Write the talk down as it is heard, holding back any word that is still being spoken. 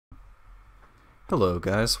Hello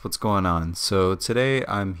guys, what's going on? So today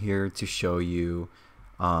I'm here to show you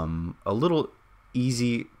a little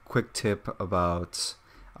easy quick tip about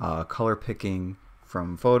color picking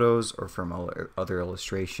from photos or from other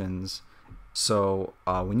illustrations. So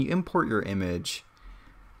when you import your image,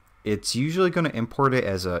 it's usually going to import it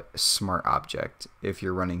as a smart object if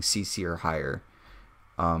you're running CC or higher.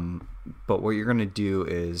 But what you're going to do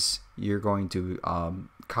is you're going to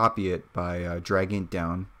copy it by dragging it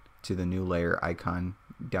down to the new layer icon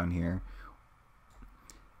down here,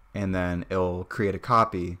 and then it'll create a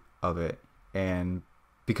copy of it. And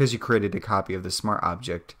because you created a copy of the smart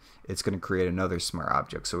object, it's going to create another smart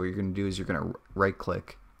object. So what you're going to do is you're going to right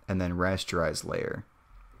click and then rasterize layer.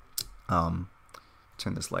 Turn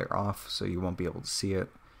this layer off so you won't be able to see it.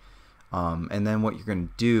 And then what you're going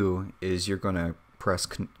to do is you're going to press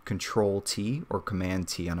Control T or Command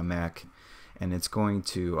T on a Mac, and it's going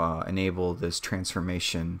to enable this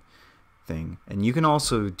transformation thing. And you can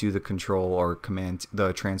also do the Control or Command,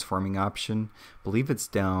 the transforming option. I believe it's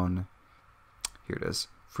down here. It is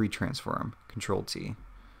free transform. Control T.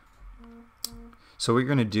 So what you're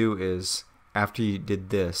going to do is, after you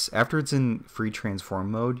did this, after it's in free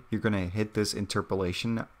transform mode, you're going to hit this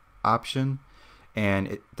interpolation option,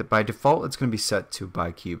 and by default it's going to be set to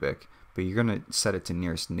bicubic, but you're going to set it to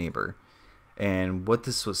nearest neighbor. And what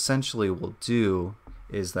this essentially will do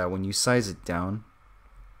is that when you size it down,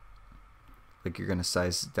 like you're going to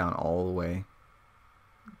size it down all the way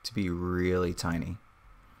to be really tiny,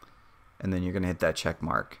 and then you're going to hit that check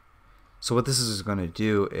mark. So what this is going to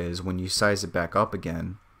do is when you size it back up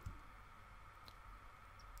again,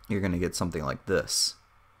 you're going to get something like this.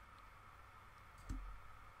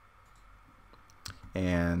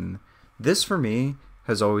 And this for me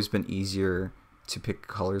has always been easier to pick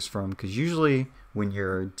colors from, because usually when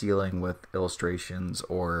you're dealing with illustrations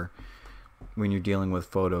or when you're dealing with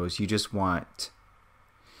photos, you just want,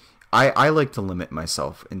 I like to limit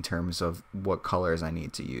myself in terms of what colors I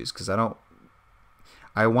need to use, because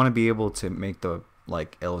I want to be able to make the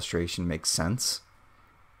illustration make sense.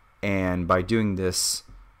 And by doing this,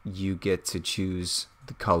 you get to choose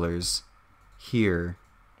the colors here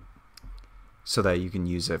so that you can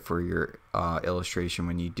use it for your illustration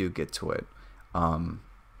when you do get to it.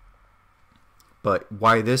 But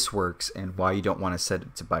why this works and why you don't want to set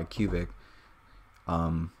it to bicubic,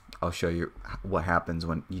 I'll show you what happens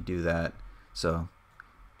when you do that. So I'm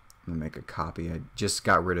gonna make a copy. I just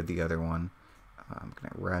got rid of the other one. I'm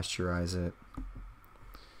gonna rasterize it,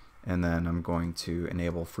 and then I'm going to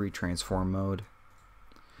enable free transform mode,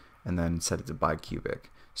 and then set it to bicubic.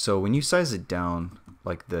 So when you size it down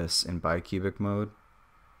like this in bicubic mode,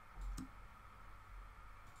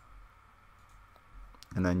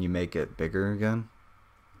 and then you make it bigger again,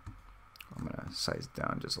 I'm going to size it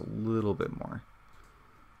down just a little bit more.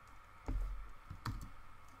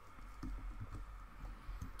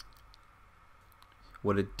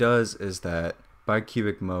 What it does is that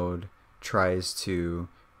bicubic mode tries to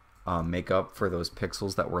make up for those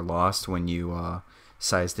pixels that were lost when you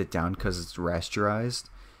sized it down, because it's rasterized,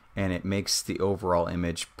 and it makes the overall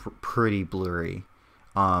image pretty blurry.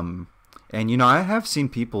 And you know, I have seen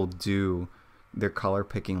people do their color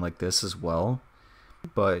picking like this as well,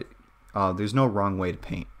 but there's no wrong way to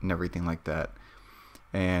paint and everything like that.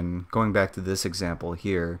 And going back to this example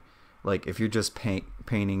here, like if you're just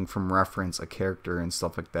painting from reference a character and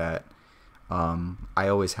stuff like that, I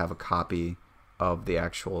always have a copy of the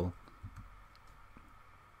actual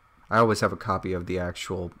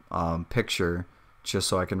picture, just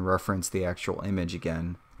so I can reference the actual image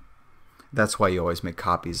again. That's why you always make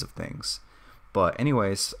copies of things. But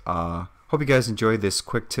anyways, hope you guys enjoyed this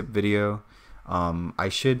quick tip video. I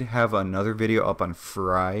should have another video up on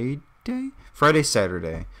Friday,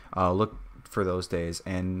 Saturday. Look for those days,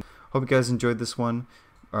 and hope you guys enjoyed this one.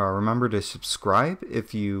 Remember to subscribe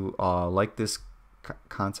if you like this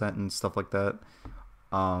content and stuff like that.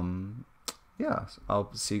 Yeah,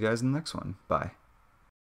 I'll see you guys in the next one. Bye.